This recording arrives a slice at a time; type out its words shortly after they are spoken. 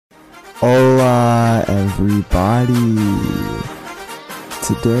everybody!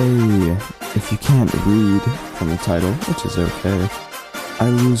 Today, if you can't read from the title, which is okay, I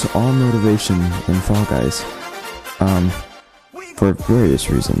lose all motivation in Fall Guys. For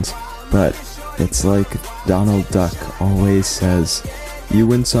various reasons. But it's like Donald Duck always says, you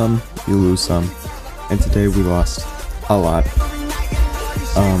win some, you lose some. And today we lost a lot.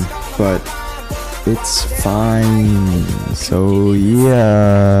 But it's fine. So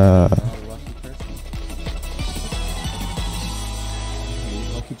yeah.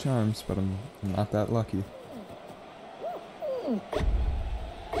 Lucky charms, but I'm not that lucky.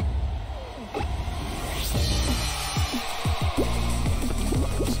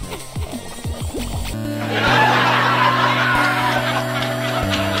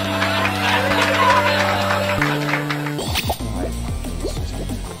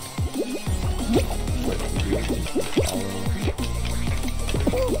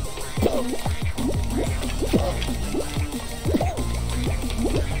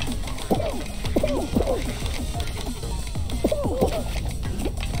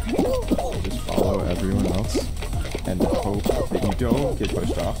 Just follow everyone else and hope that you don't get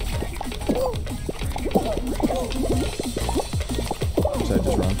pushed off. Should I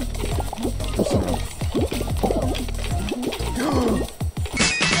just run? Just run.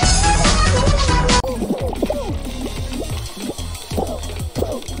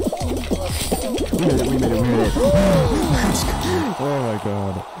 We made it. Oh my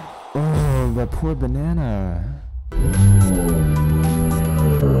god. Oh, that poor banana.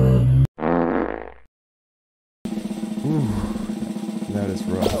 Ooh, that is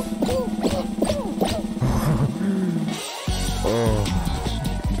rough. Oh,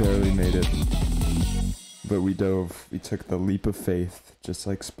 barely made it. But we dove. We took the leap of faith, just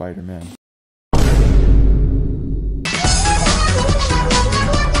like Spider-Man.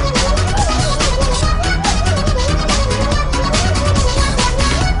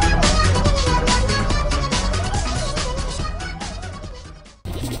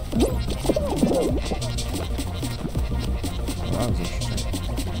 That was interesting.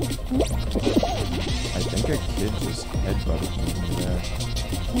 I think a kid just headbutted me into there.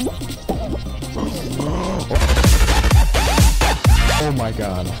 Oh my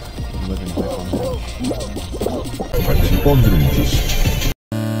god. I'm living life on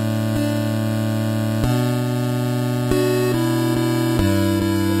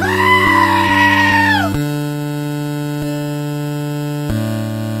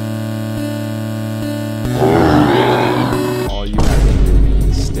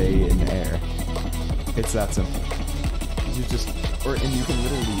It's that simple. You just, and you can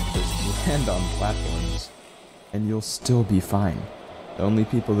literally just land on platforms, and you'll still be fine. The only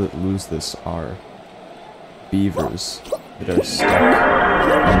people that lose this are beavers that are stuck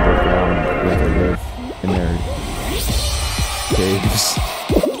underground where they live in their caves.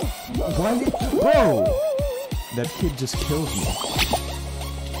 Bro! That kid just killed me.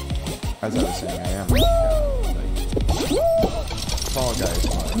 As I was saying, I am Fall Guys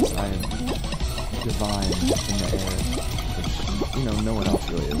vibes. I am divine in the air, which, you know, no one else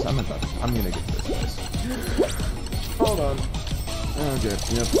really is. I'm gonna get this, guys. Hold on. Okay,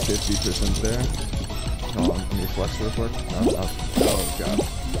 yep, 50% there. Hold on, can you flex real quick? Oh god.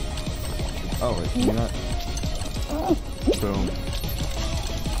 Oh wait, can you not? Boom.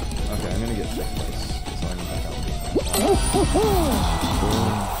 Okay, I'm gonna get 5th place, as long as I got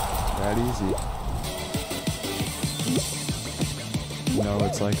boom. That easy. You know,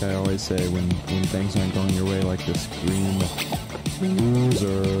 it's like I always say, when things aren't going your way, like this green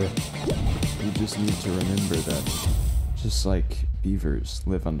loser, you just need to remember that just like beavers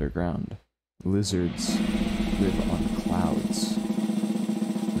live underground, lizards live on clouds,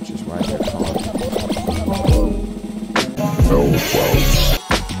 which is why they're called clouds.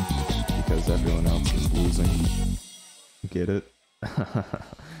 Because everyone else is losing. Get it?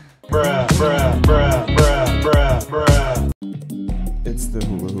 Bruh, bruh, bruh, bruh, bruh, bruh. It's the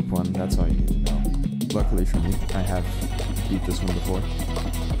hula hoop one, that's all you need to know. Luckily for me, I have beat this one before.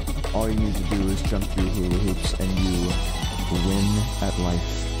 All you need to do is jump through hula hoops and you win at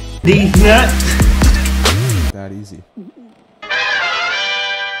life. These nuts! That easy.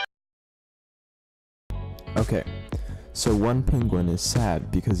 Okay, so one penguin is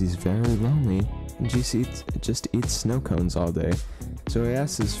sad because he's very lonely and just eats snow cones all day. So he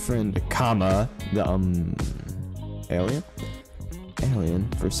asks his friend, the alien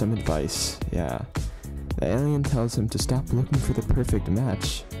for some advice. Yeah. The alien tells him to stop looking for the perfect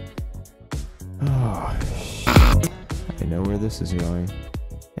match. Oh, shit. I know where this is going.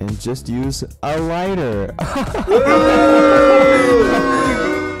 And just use a lighter.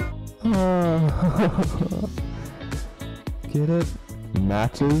 Get it?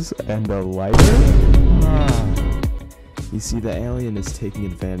 Matches and a lighter? You see, the alien is taking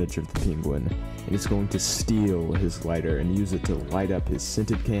advantage of the penguin, and he's going to steal his lighter and use it to light up his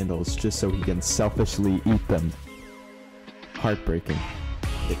scented candles just so he can selfishly eat them. Heartbreaking.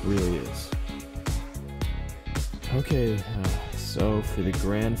 It really is. Okay, so for the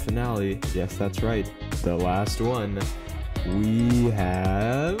grand finale, yes, that's right, the last one, we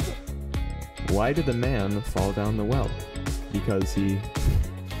have... Why did the man fall down the well? Because he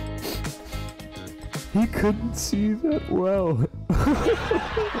couldn't see that well.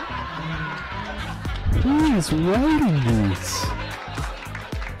 Who is writing these?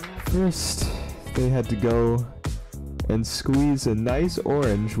 First, they had to go and squeeze a nice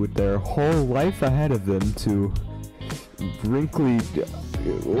orange with their whole life ahead of them to wrinkly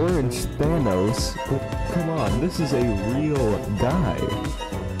orange Thanos. But come on, this is a real guy.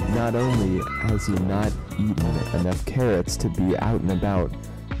 Not only has he not eaten enough carrots to be out and about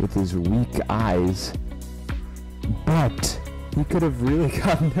with his weak eyes, but he could have really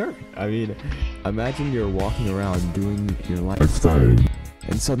gotten hurt. I mean, imagine you're walking around doing your life thing,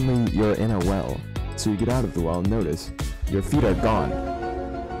 and suddenly you're in a well. So you get out of the well and notice your feet are gone.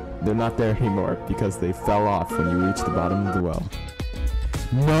 They're not there anymore because they fell off when you reached the bottom of the well.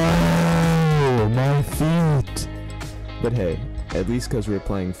 No, my feet! But hey, at least because we're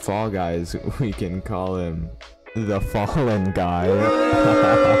playing Fall Guys, we can call him the Fallen Guy.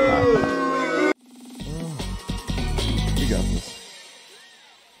 We got this.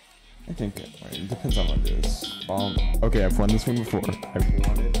 I think it depends on what it is. Okay, I've won this one before. I've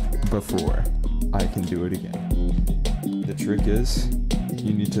won it before. I can do it again. The trick is,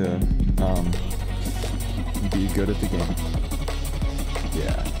 you need to be good at the game.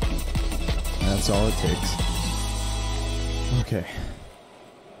 Yeah. That's all it takes. Okay.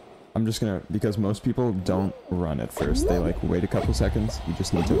 I'm just gonna, because most people don't run at first. They like wait a couple seconds. You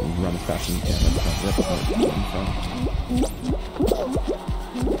just need to run as fast as you can.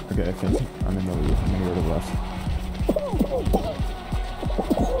 Okay, I think I'm in the lead. I'm gonna go to the left.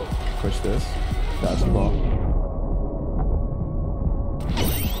 Push this. Dodge the ball.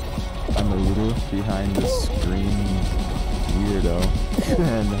 I'm a little behind this green weirdo.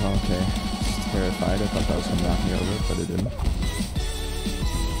 And okay. Terrified. I thought that was gonna knock me over, but it didn't.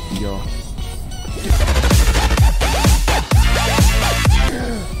 Yo.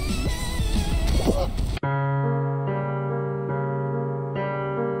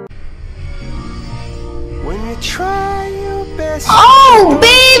 When you try your best. Oh,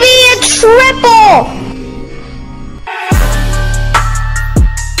 baby, a triple!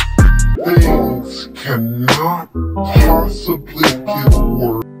 Things cannot possibly get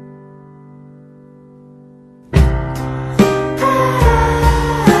worse.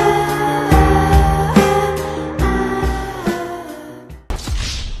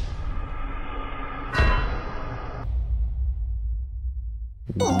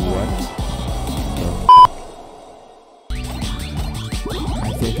 I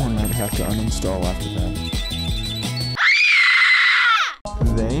think I might have to uninstall after that.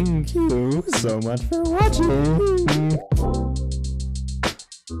 Thank you so much for watching!